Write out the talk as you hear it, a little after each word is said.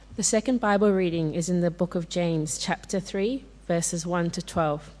The second Bible reading is in the book of James, chapter 3, verses 1 to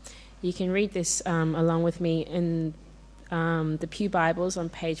 12. You can read this along with me in the Pew Bibles on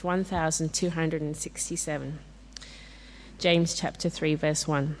page 1267. James chapter 3, verse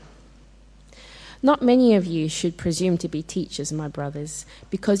 1. Not many of you should presume to be teachers, my brothers,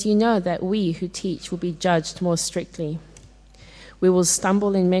 because you know that we who teach will be judged more strictly. We will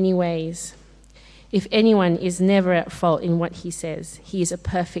stumble in many ways. If anyone is never at fault in what he says, he is a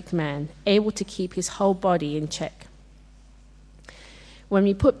perfect man, able to keep his whole body in check. When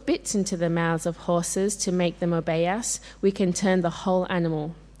we put bits into the mouths of horses to make them obey us, we can turn the whole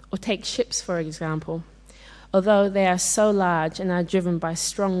animal. Or take ships, for example. Although they are so large and are driven by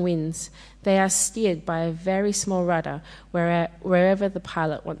strong winds, they are steered by a very small rudder wherever the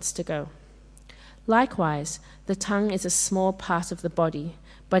pilot wants to go. Likewise, the tongue is a small part of the body,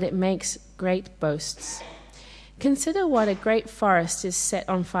 but it makes great boasts. Consider what a great forest is set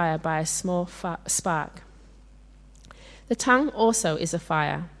on fire by a small spark. The tongue also is a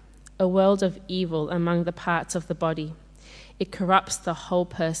fire, a world of evil among the parts of the body. It corrupts the whole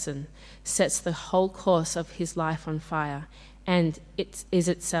person, sets the whole course of his life on fire, and it is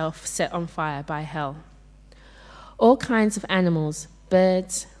itself set on fire by hell. All kinds of animals,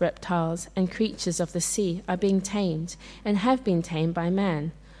 birds, reptiles, and creatures of the sea are being tamed and have been tamed by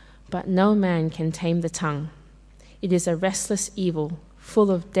man. But no man can tame the tongue. It is a restless evil,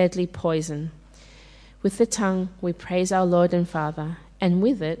 full of deadly poison. With the tongue we praise our Lord and Father, and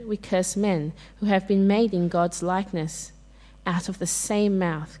with it we curse men who have been made in God's likeness. Out of the same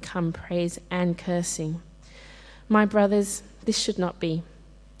mouth come praise and cursing. My brothers, this should not be.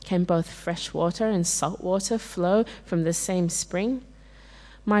 Can both fresh water and salt water flow from the same spring?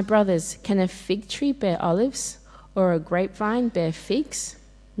 My brothers, can a fig tree bear olives, or a grapevine bear figs?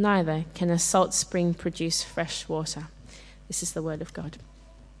 Neither can a salt spring produce fresh water. This is the word of God.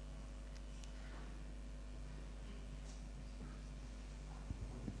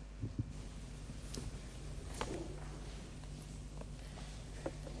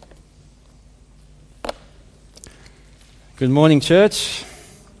 Good morning, church.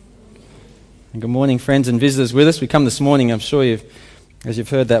 And good morning, friends and visitors with us. We come this morning, I'm sure as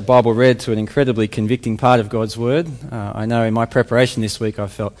you've heard that Bible read, to an incredibly convicting part of God's Word. I know in my preparation this week I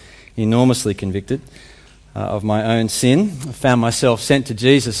felt enormously convicted of my own sin. I found myself sent to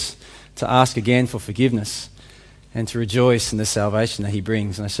Jesus to ask again for forgiveness and to rejoice in the salvation that He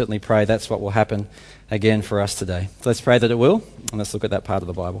brings. And I certainly pray that's what will happen again for us today. So let's pray that it will, and let's look at that part of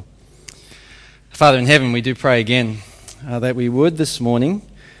the Bible. Father in heaven, we do pray again that we would this morning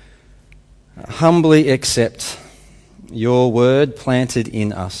humbly accept your word planted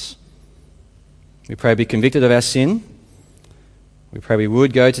in us. We pray be convicted of our sin. We pray we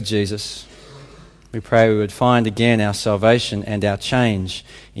would go to Jesus. We pray we would find again our salvation and our change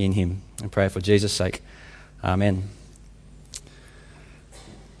in Him. We pray for Jesus' sake. Amen.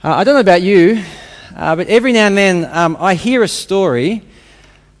 I don't know about you, but every now and then I hear a story,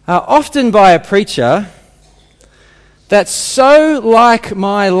 often by a preacher, that's so like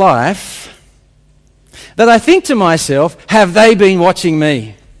my life that I think to myself, have they been watching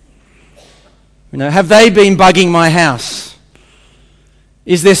me? Have they been bugging my house?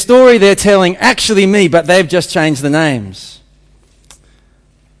 Is their story they're telling actually me, but they've just changed the names?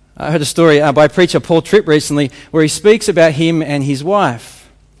 I heard a story by preacher Paul Tripp recently where he speaks about him and his wife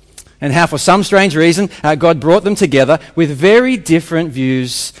and how for some strange reason God brought them together with very different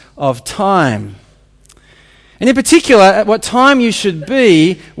views of time. And in particular, at what time you should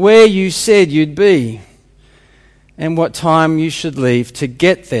be where you said you'd be, and what time you should leave to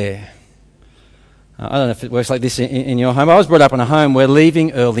get there. I don't know if it works like this in your home. I was brought up in a home where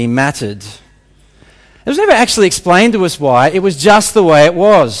leaving early mattered. It was never actually explained to us why. It was just the way it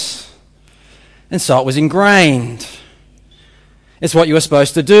was. And so it was ingrained. It's what you were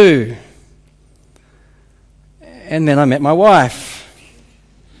supposed to do. And then I met my wife,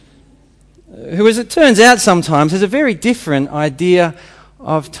 who, as it turns out sometimes, has a very different idea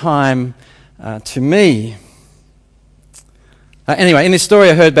of time to me. Anyway, in this story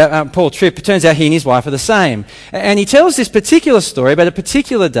I heard about Paul Tripp, it turns out he and his wife are the same. And he tells this particular story about a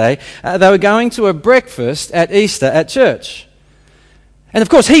particular day. They were going to a breakfast at Easter at church. And of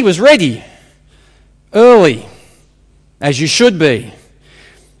course he was ready, early, as you should be.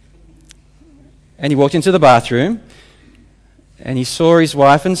 And he walked into the bathroom and he saw his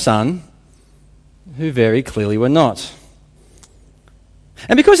wife and son, who very clearly were not.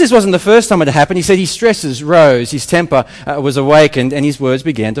 And because this wasn't the first time it had happened, he said his stresses rose, his temper was awakened, and his words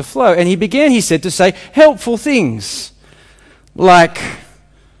began to flow. And he began, he said, to say helpful things, like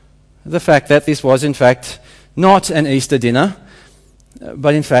the fact that this was, in fact, not an Easter dinner,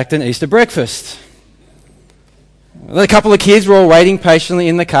 but in fact an Easter breakfast. A couple of kids were all waiting patiently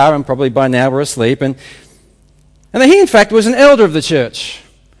in the car and probably by now were asleep. And that he, in fact, was an elder of the church.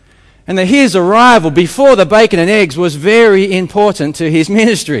 And that his arrival before the bacon and eggs was very important to his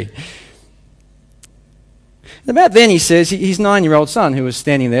ministry. About then, he says, his 9-year-old son, who was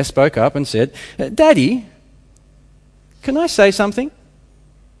standing there, spoke up and said, "Daddy, can I say something?"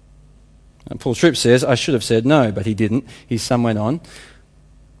 And Paul Tripp says, "I should have said no," but he didn't. His son went on,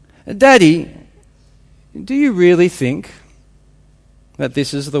 "Daddy, do you really think that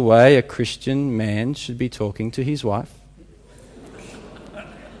this is the way a Christian man should be talking to his wife?"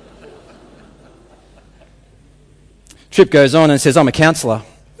 Tripp goes on and says, "I'm a counsellor.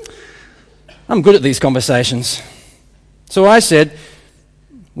 I'm good at these conversations. So I said,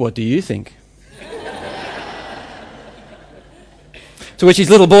 'What do you think?'" To which his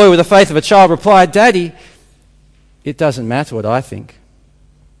little boy, with the faith of a child, replied, "Daddy, it doesn't matter what I think.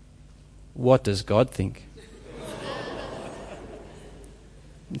 What does God think?"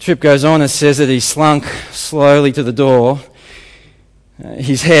 Tripp goes on and says that he slunk slowly to the door,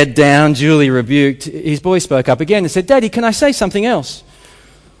 his head down, duly rebuked. His boy spoke up again and said, "Daddy, can I say something else?"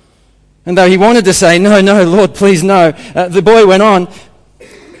 And though he wanted to say, "No, no, Lord, please no," the boy went on,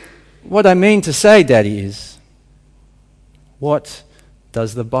 "What I mean to say, Daddy, is, what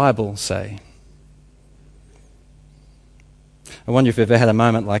does the Bible say?" I wonder if you've ever had a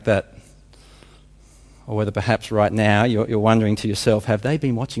moment like that. Or whether perhaps right now you're wondering to yourself, have they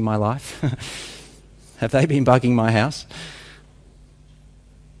been watching my life? Have they been bugging my house?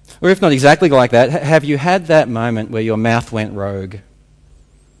 Or if not exactly like that, have you had that moment where your mouth went rogue?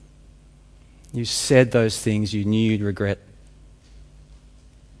 You said those things you knew you'd regret.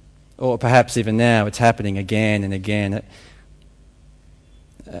 Or perhaps even now it's happening again and again.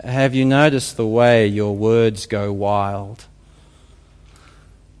 Have you noticed the way your words go wild?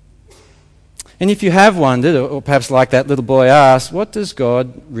 And if you have wondered, or perhaps like that little boy asked, what does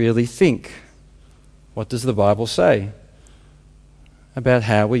God really think? What does the Bible say about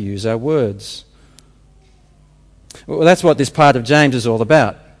how we use our words? Well, that's what this part of James is all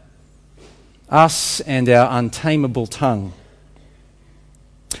about. Us and our untamable tongue.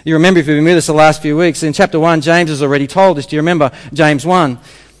 You remember, if you've been with us the last few weeks, in chapter 1, James has already told us. Do you remember James 1?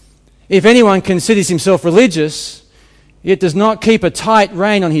 If anyone considers himself religious, yet does not keep a tight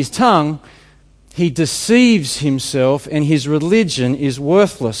rein on his tongue, he deceives himself and his religion is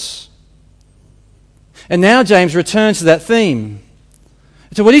worthless. And now James returns to that theme,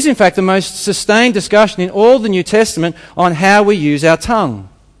 to what is in fact the most sustained discussion in all the New Testament on how we use our tongue.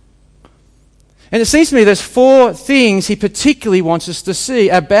 And it seems to me there's 4 things he particularly wants us to see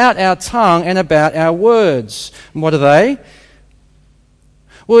about our tongue and about our words. And what are they?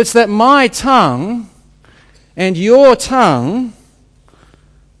 Well, it's that my tongue and your tongue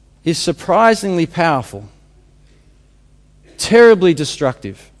is surprisingly powerful, terribly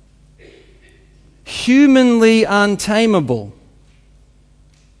destructive, humanly untamable,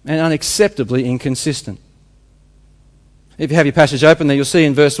 and unacceptably inconsistent. If you have your passage open there, you'll see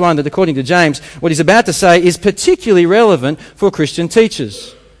in verse 1 that according to James, what he's about to say is particularly relevant for Christian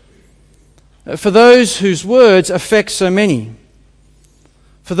teachers, for those whose words affect so many,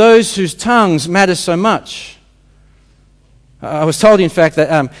 for those whose tongues matter so much. I was told, in fact,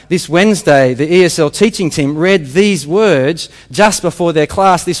 that this Wednesday, the ESL teaching team read these words just before their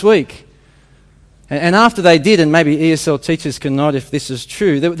class this week. And after they did, and maybe ESL teachers can nod if this is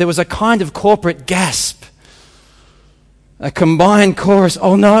true, there was a kind of corporate gasp, a combined chorus,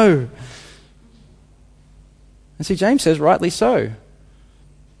 "Oh no!" And see, James says, rightly so.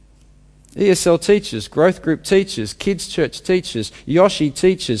 ESL teachers, growth group teachers, kids church teachers, Yoshi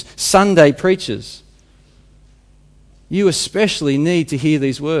teachers, Sunday preachers, you especially need to hear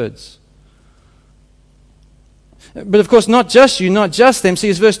these words. But of course, not just you, not just them. See,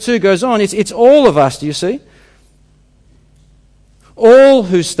 as verse 2 goes on, it's all of us, do you see? All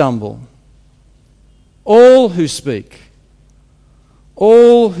who stumble, all who speak,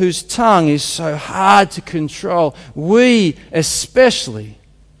 all whose tongue is so hard to control. We especially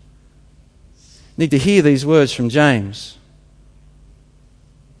need to hear these words from James.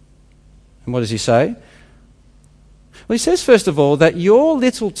 And what does he say? Well, he says, first of all, that your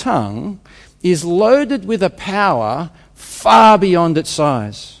little tongue is loaded with a power far beyond its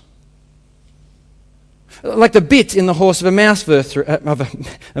size. Like the bit in the horse of a mouse, verse 3,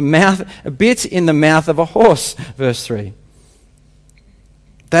 a bit in the mouth of a horse, verse 3.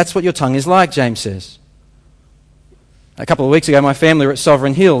 That's what your tongue is like, James says. A couple of weeks ago, my family were at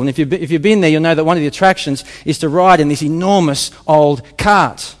Sovereign Hill, and if you've been there, you'll know that one of the attractions is to ride in this enormous old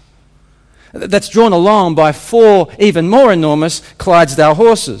cart. that's drawn along by 4 even more enormous Clydesdale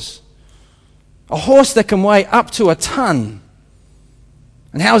horses. A horse that can weigh up to a ton.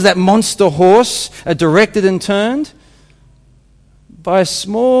 And how is that monster horse directed and turned? By a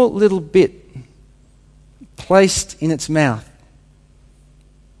small little bit placed in its mouth.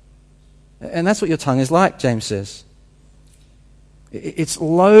 And that's what your tongue is like, James says. It's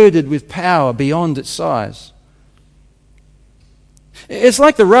loaded with power beyond its size. It's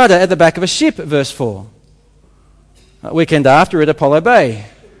like the rudder at the back of a ship, verse 4. A weekend after at Apollo Bay.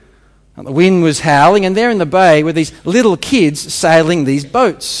 The wind was howling, and there in the bay were these little kids sailing these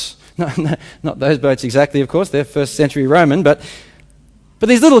boats. No, not those boats exactly, of course. They're first century Roman, but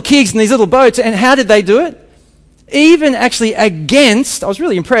these little kids in these little boats. And how did they do it? Even actually against, I was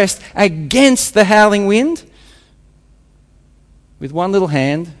really impressed, against the howling wind, with one little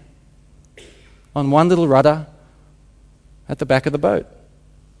hand on one little rudder at the back of the boat.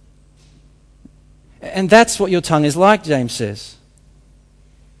 And that's what your tongue is like, James says.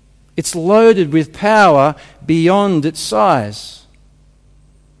 It's loaded with power beyond its size.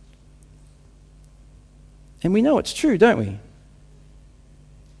 And we know it's true, don't we?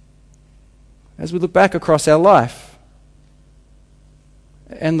 As we look back across our life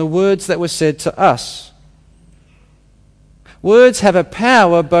and the words that were said to us. Words have a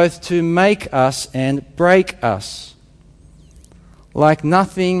power both to make us and break us, like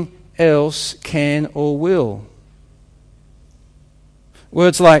nothing else can or will.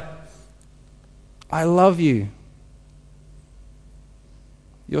 Words like, I love you.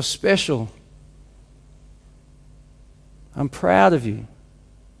 You're special. I'm proud of you.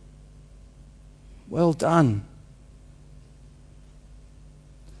 Well done.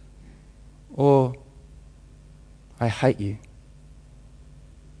 Or, I hate you.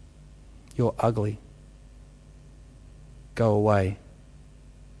 You're ugly. Go away.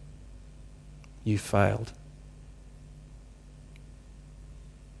 You failed.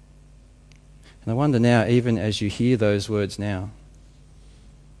 And I wonder now, even as you hear those words now,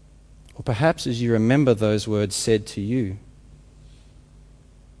 or perhaps as you remember those words said to you,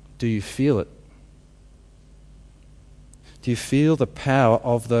 do you feel it? Do you feel the power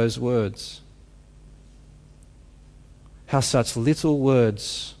of those words? How such little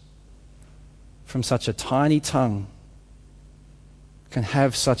words from such a tiny tongue can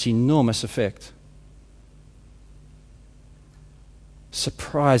have such enormous effect.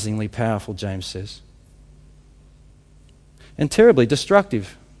 Surprisingly powerful, James says. And terribly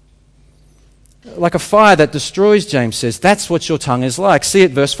destructive. Like a fire that destroys, James says. That's what your tongue is like. See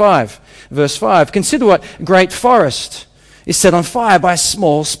it, verse 5. Verse 5. Consider what great forest is set on fire by a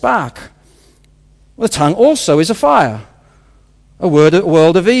small spark. Well, the tongue also is a fire, a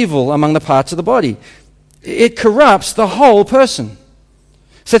world of evil among the parts of the body. It corrupts the whole person,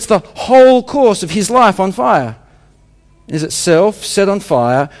 sets the whole course of his life on fire, is itself set on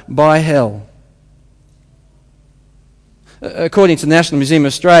fire by hell. According to the National Museum of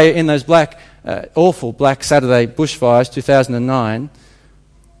Australia, in those awful Black Saturday bushfires, 2009,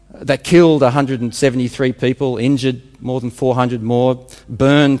 that killed 173 people, injured more than 400 more,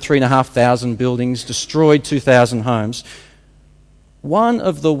 burned 3,500 buildings, destroyed 2,000 homes. One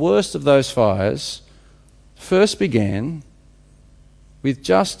of the worst of those fires first began with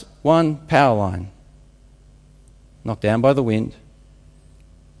just one power line, knocked down by the wind,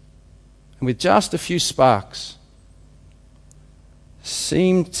 and with just a few sparks,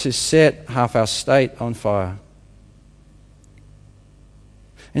 seemed to set half our state on fire.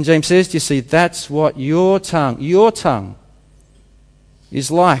 And James says, do you see, that's what your tongue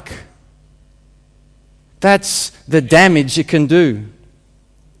is like. That's the damage it can do.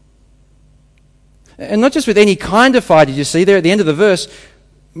 And not just with any kind of fire, did you see there at the end of the verse,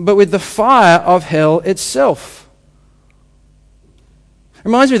 but with the fire of hell itself.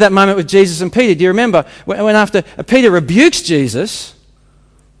 Reminds me of that moment with Jesus and Peter. Do you remember when after Peter rebukes Jesus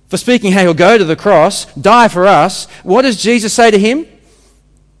for speaking how he'll go to the cross, die for us, what does Jesus say to him?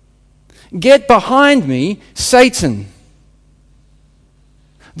 Get behind me, Satan.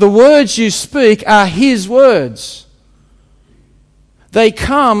 The words you speak are his words. They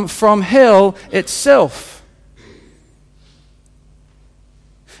come from hell itself.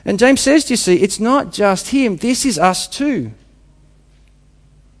 And James says, you see, it's not just him. This is us too.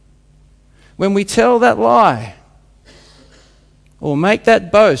 When we tell that lie, or make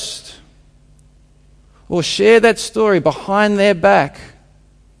that boast, or share that story behind their back,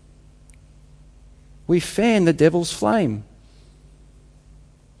 we fan the devil's flame.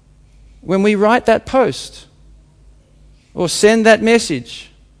 When we write that post or send that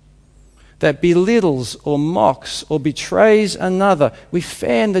message that belittles or mocks or betrays another, we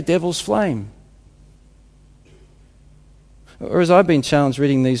fan the devil's flame. Or as I've been challenged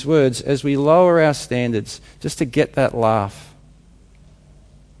reading these words, as we lower our standards just to get that laugh,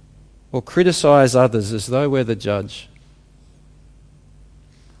 or criticize others as though we're the judge,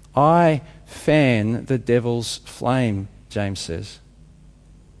 I fan the devil's flame, James says.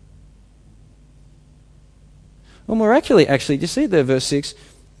 Well, more accurately, actually, do you see there, verse 6?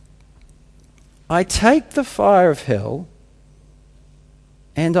 I take the fire of hell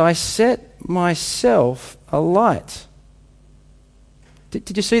and I set myself alight.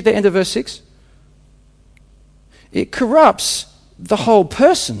 Did you see the end of verse 6? It corrupts the whole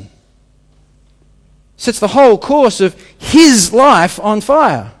person. Sets the whole course of his life on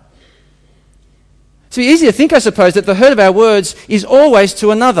fire. It's easy to think, I suppose, that the hurt of our words is always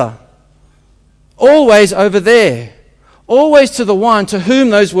to another. Always over there. Always to the one to whom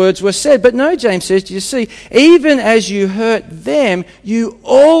those words were said. But no, James says, do you see, even as you hurt them, you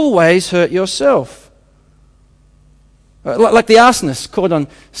always hurt yourself. Like the arsonist caught on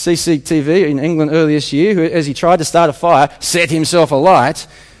CCTV in England earlier this year, who, as he tried to start a fire, set himself alight.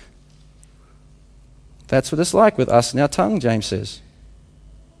 That's what it's like with us and our tongue, James says.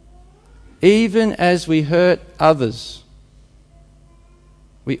 Even as we hurt others,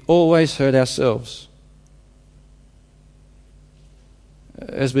 we always hurt ourselves.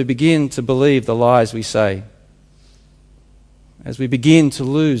 As we begin to believe the lies we say, as we begin to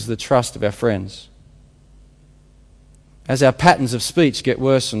lose the trust of our friends, as our patterns of speech get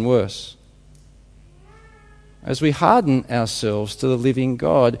worse and worse, as we harden ourselves to the living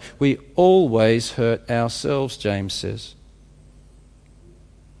God, we always hurt ourselves, James says,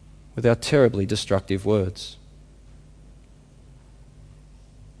 with our terribly destructive words.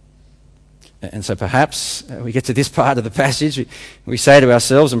 And so perhaps we get to this part of the passage, we say to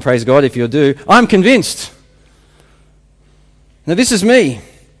ourselves, and praise God if you'll do, I'm convinced. Now this is me.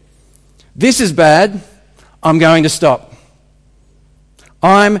 This is bad. I'm going to stop.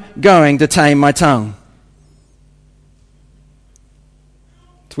 I'm going to tame my tongue.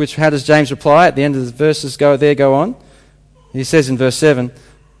 To which, how does James reply? At the end of the verses go on. He says in verse 7,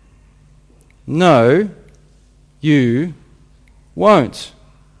 no, you won't.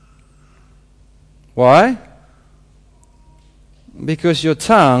 Why? Because your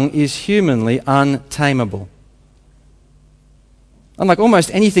tongue is humanly untamable. Unlike almost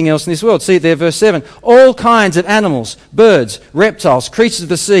anything else in this world. See there, verse 7. All kinds of animals, birds, reptiles, creatures of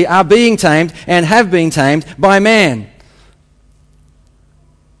the sea are being tamed and have been tamed by man.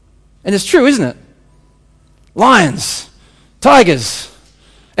 And it's true, isn't it? Lions, tigers,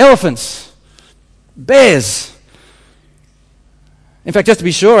 elephants, bears. In fact, just to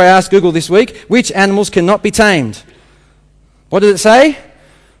be sure, I asked Google this week, which animals cannot be tamed? What did it say?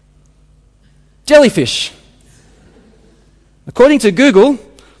 Jellyfish. According to Google,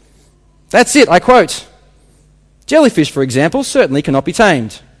 that's it, I quote. Jellyfish, for example, certainly cannot be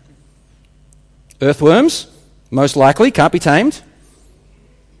tamed. Earthworms, most likely, can't be tamed.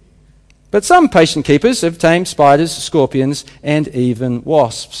 But some patient keepers have tamed spiders, scorpions, and even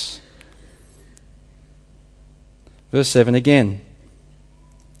wasps. Verse 7 again.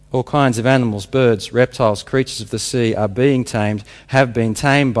 All kinds of animals, birds, reptiles, creatures of the sea are being tamed, have been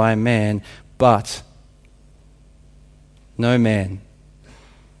tamed by man, but no man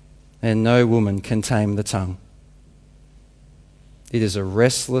and no woman can tame the tongue. It is a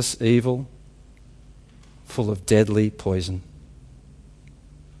restless evil full of deadly poison.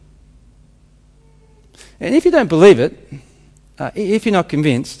 And if you don't believe it, if you're not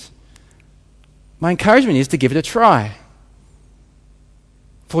convinced, my encouragement is to give it a try.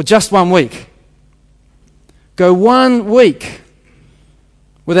 For just 1 week. Go 1 week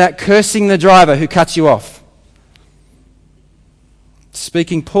without cursing the driver who cuts you off.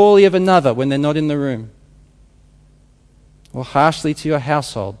 Speaking poorly of another when they're not in the room. Or harshly to your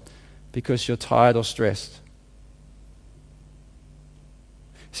household because you're tired or stressed.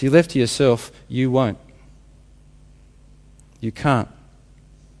 See, left to yourself, you won't. You can't.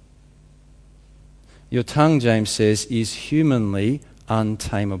 Your tongue, James says, is humanly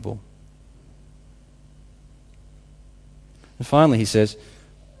untamable. And finally, he says,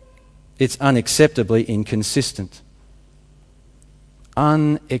 it's unacceptably inconsistent.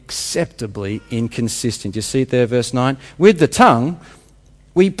 Unacceptably inconsistent. You see it there, verse 9? With the tongue,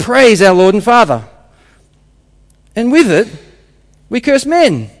 we praise our Lord and Father. And with it, we curse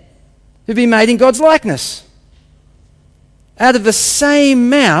men who've been made in God's likeness. Out of the same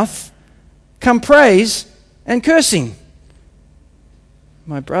mouth come praise and cursing.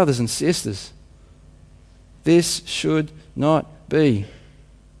 My brothers and sisters, this should not be.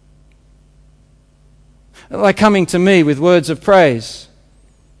 Like coming to me with words of praise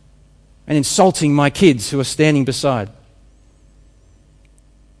and insulting my kids who are standing beside.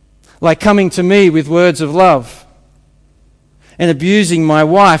 Like coming to me with words of love and abusing my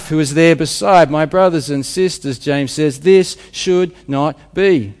wife who is there beside. My brothers and sisters, James says, this should not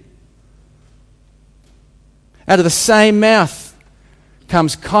be. Out of the same mouth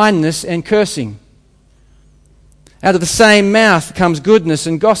comes kindness and cursing. Out of the same mouth comes goodness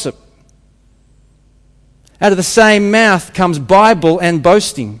and gossip. Out of the same mouth comes Bible and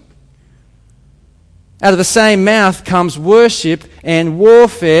boasting. Out of the same mouth comes worship and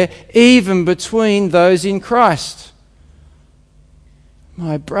warfare, even between those in Christ.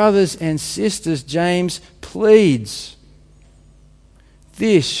 My brothers and sisters, James pleads,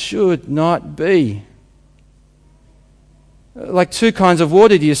 this should not be. Like two kinds of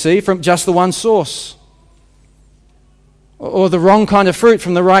water, do you see, from just the one source. Or the wrong kind of fruit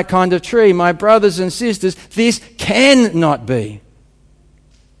from the right kind of tree. My brothers and sisters, this cannot be.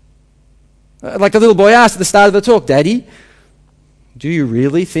 Like the little boy asked at the start of the talk, Daddy, do you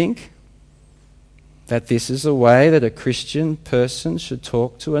really think that this is a way that a Christian person should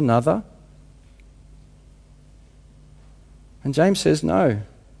talk to another? And James says, no.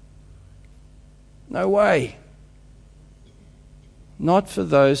 No way. Not for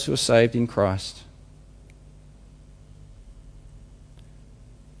those who are saved in Christ.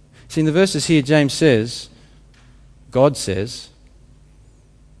 See, in the verses here, James says, God says,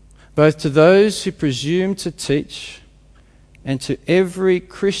 both to those who presume to teach and to every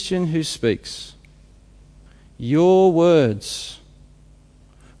Christian who speaks, your words,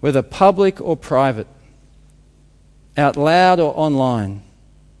 whether public or private, out loud or online,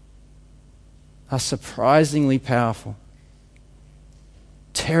 are surprisingly powerful,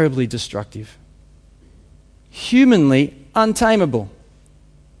 terribly destructive, humanly untamable,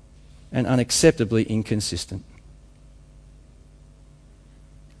 and unacceptably inconsistent.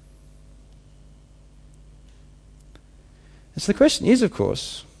 And so the question is, of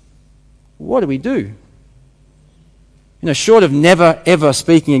course, what do we do? Short of never ever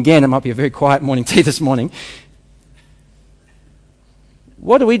speaking again, it might be a very quiet morning tea this morning.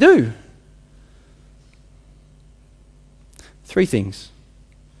 What do we do? 3 things.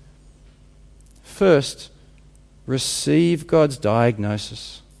 First, receive God's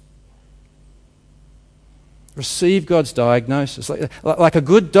diagnosis. Receive God's diagnosis. Like a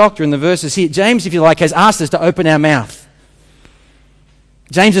good doctor in the verses here, James, if you like, has asked us to open our mouth.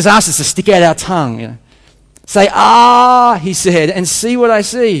 James has asked us to stick out our tongue. Say, he said, and see what I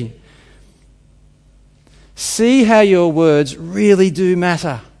see. See how your words really do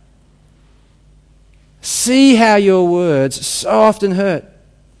matter. See how your words so often hurt.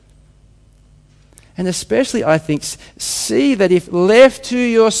 And especially, I think, see that if left to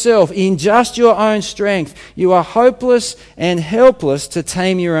yourself in just your own strength, you are hopeless and helpless to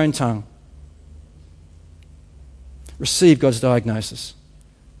tame your own tongue. Receive God's diagnosis.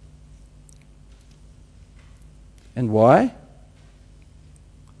 And why?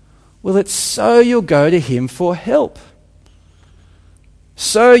 Well, it's so you'll go to Him for help.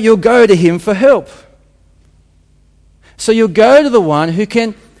 So you'll go to Him for help. So you'll go to the one who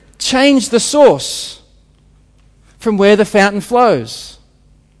can change the source from where the fountain flows.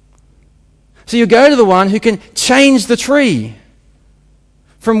 So you go to the one who can change the tree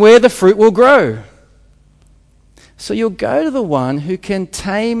from where the fruit will grow. So you'll go to the one who can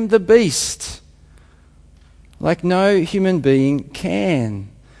tame the beast like no human being can.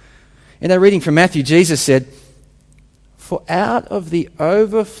 In our reading from Matthew, Jesus said, "For out of the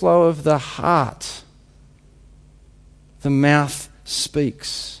overflow of the heart, the mouth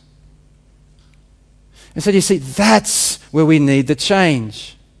speaks." And so you see, that's where we need the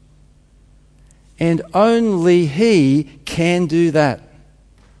change. And only He can do that.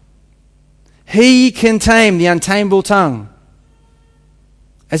 He can tame the untamable tongue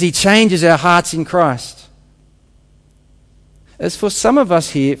as He changes our hearts in Christ. As for some of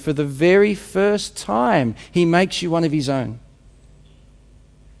us here, for the very first time, He makes you one of His own.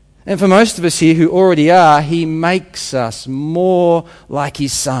 And for most of us here who already are, He makes us more like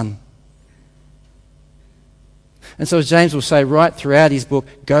His Son. And so as James will say right throughout his book,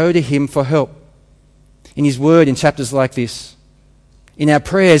 go to Him for help. In his word, in chapters like this. In our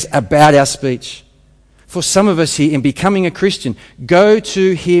prayers about our speech. For some of us here, in becoming a Christian, go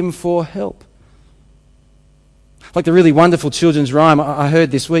to Him for help. Like the really wonderful children's rhyme I heard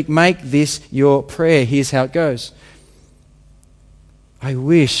this week, make this your prayer. Here's how it goes. I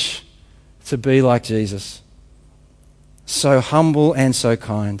wish to be like Jesus, so humble and so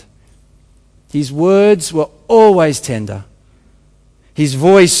kind. His words were always tender, His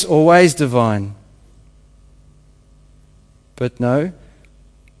voice always divine. But no,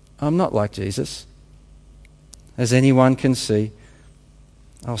 I'm not like Jesus. As anyone can see,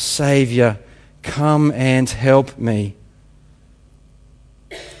 oh, Saviour, come and help me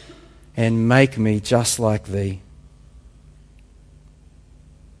and make me just like thee.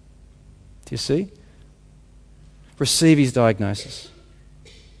 Do you see? Receive his diagnosis.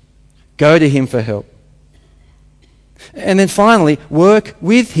 Go to him for help. And then finally, work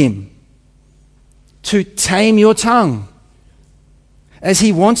with him to tame your tongue, as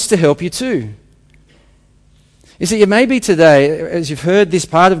he wants to help you too. You see, it may be today, as you've heard this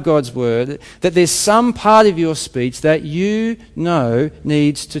part of God's word, that there's some part of your speech that you know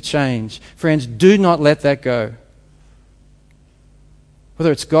needs to change. Friends, do not let that go.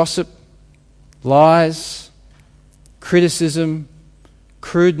 Whether it's gossip, lies, criticism,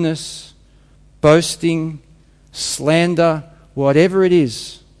 crudeness, boasting, slander, whatever it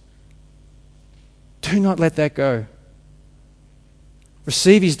is, do not let that go.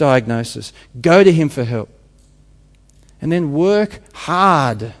 Receive his diagnosis. Go to him for help. And then work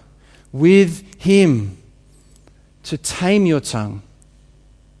hard with him to tame your tongue,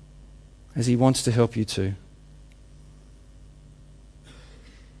 as he wants to help you too.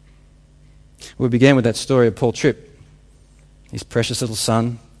 We began with that story of Paul Tripp, his precious little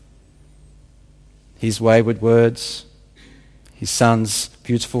son, his wayward words, his son's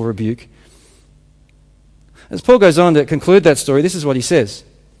beautiful rebuke. As Paul goes on to conclude that story, this is what he says.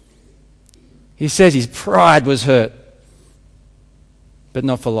 He says his pride was hurt, but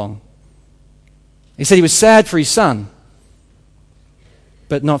not for long. He said he was sad for his son,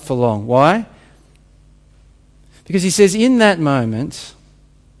 but not for long. Why? Because he says in that moment,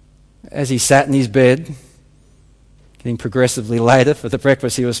 as he sat in his bed, getting progressively later for the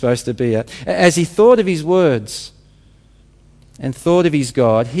breakfast he was supposed to be at, as he thought of his words and thought of his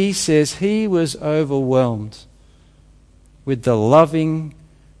God, he says he was overwhelmed with the loving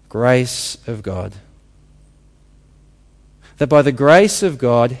grace of God. That by the grace of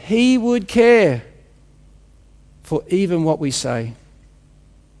God, he would care for even what we say.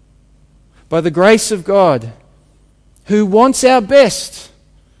 By the grace of God, who wants our best,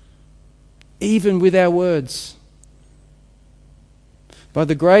 even with our words. By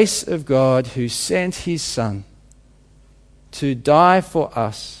the grace of God, who sent his Son to die for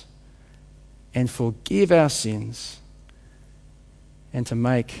us and forgive our sins and to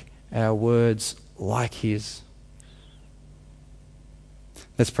make our words like his.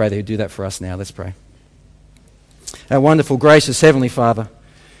 Let's pray that he'll do that for us now. Let's pray. Our wonderful, gracious Heavenly Father,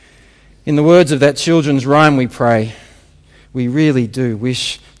 in the words of that children's rhyme we pray, we really do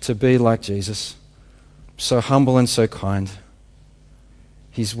wish to be like Jesus, so humble and so kind.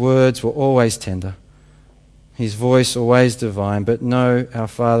 His words were always tender, his voice always divine, but know, our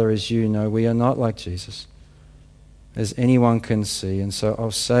Father, as you know, we are not like Jesus, as anyone can see. And so, oh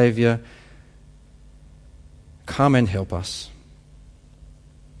Saviour, come and help us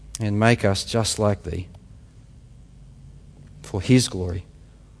and make us just like thee, for his glory,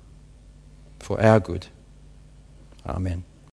 for our good. Amen.